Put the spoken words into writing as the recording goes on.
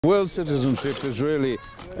World citizenship is really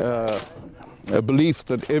a belief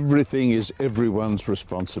that everything is everyone's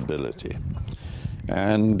responsibility,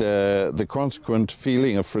 and the consequent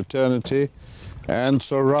feeling of fraternity and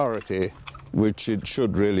sorority, which it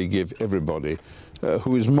should really give everybody,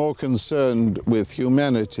 who is more concerned with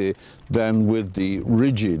humanity than with the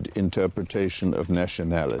rigid interpretation of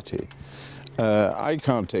nationality. I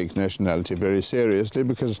can't take nationality very seriously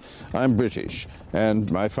because I'm British,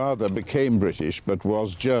 and my father became British but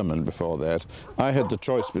was German before that. I had the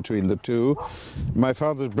choice between the two. My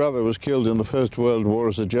father's brother was killed in the First World War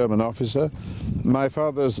as a German officer. My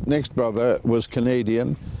father's next brother was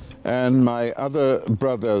Canadian, and my other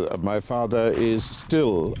brother of my father is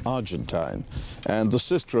still Argentine, and the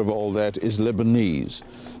sister of all that is Lebanese.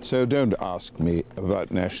 So don't ask me about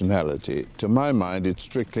nationality. To my mind, it's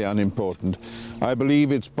strictly unimportant. I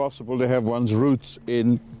believe it's possible to have one's roots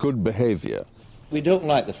in good behavior. We don't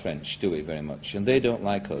like the French, do we, very much, and they don't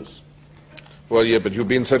like us. Well, yeah, but you've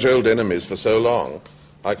been such old enemies for so long,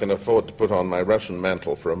 I can afford to put on my Russian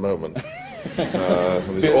mantle for a moment.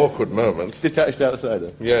 This awkward moment. Detached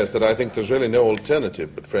outsider. Yes, that I think there's really no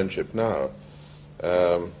alternative but friendship now.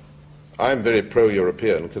 I'm very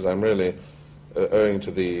pro-European because I'm really, owing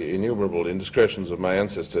to the innumerable indiscretions of my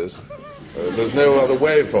ancestors, there's no other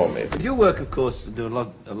way for me. But your work, of course, do a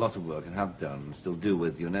lot of work and have done and still do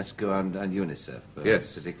with UNESCO and UNICEF,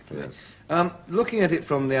 yes, particularly. Yes. Looking at it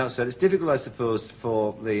from the outside, it's difficult, I suppose,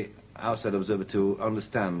 for the outside observer to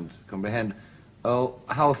understand, comprehend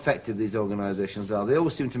how effective these organisations are. They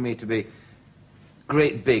always seem to me to be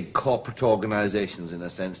great big corporate organisations in a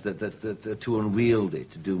sense that are too unwieldy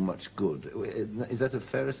to do much good. Is that a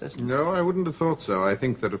fair assessment? No, I wouldn't have thought so. I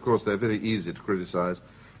think that, of course, they're very easy to criticise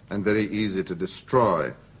and very easy to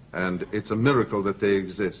destroy, and it's a miracle that they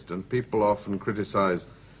exist. And people often criticise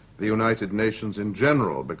the United Nations in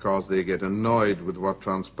general because they get annoyed with what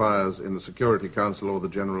transpires in the Security Council or the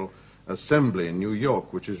General Assembly in New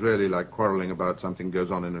York, which is really like quarrelling about something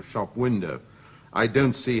goes on in a shop window. I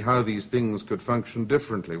don't see how these things could function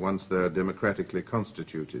differently once they're democratically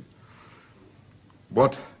constituted.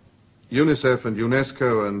 What UNICEF and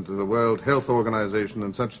UNESCO and the World Health Organization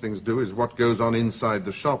and such things do is what goes on inside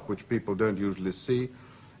the shop, which people don't usually see,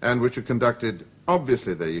 and which are conducted,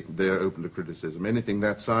 obviously they're open to criticism, anything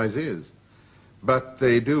that size is. But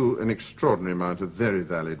they do an extraordinary amount of very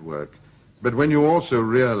valid work. But when you also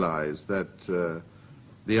realize that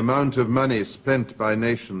the amount of money spent by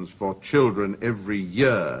nations for children every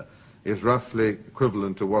year is roughly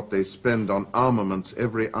equivalent to what they spend on armaments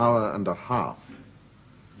every hour and a half,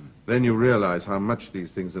 then you realize how much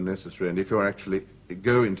these things are necessary. And if you actually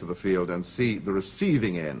go into the field and see the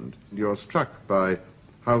receiving end, you're struck by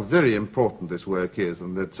how very important this work is,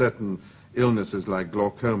 and that certain illnesses like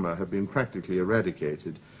glaucoma have been practically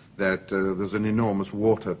eradicated, that there's an enormous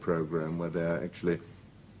water program where they're actually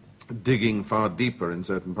digging far deeper in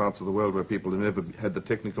certain parts of the world where people have never had the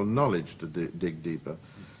technical knowledge to dig deeper.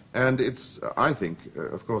 And it's, I think,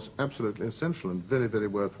 of course, absolutely essential and very, very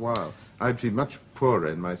worthwhile. I'd be much poorer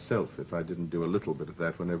in myself if I didn't do a little bit of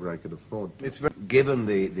that whenever I could afford to. Given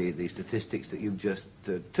the statistics that you've just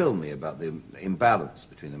told me about the imbalance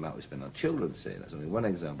between the amount we spend on children, say, that's only one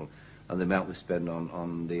example, and the amount we spend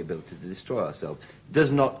on the ability to destroy ourselves,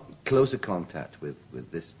 does not closer contact with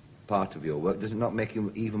this part of your work, does it not make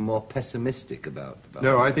you even more pessimistic about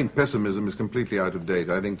No, I think pessimism is completely out of date.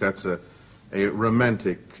 I think that's a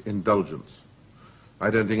romantic indulgence. I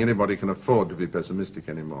don't think anybody can afford to be pessimistic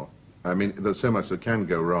anymore. I mean, there's so much that can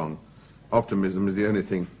go wrong. Optimism is the only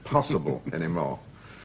thing possible anymore.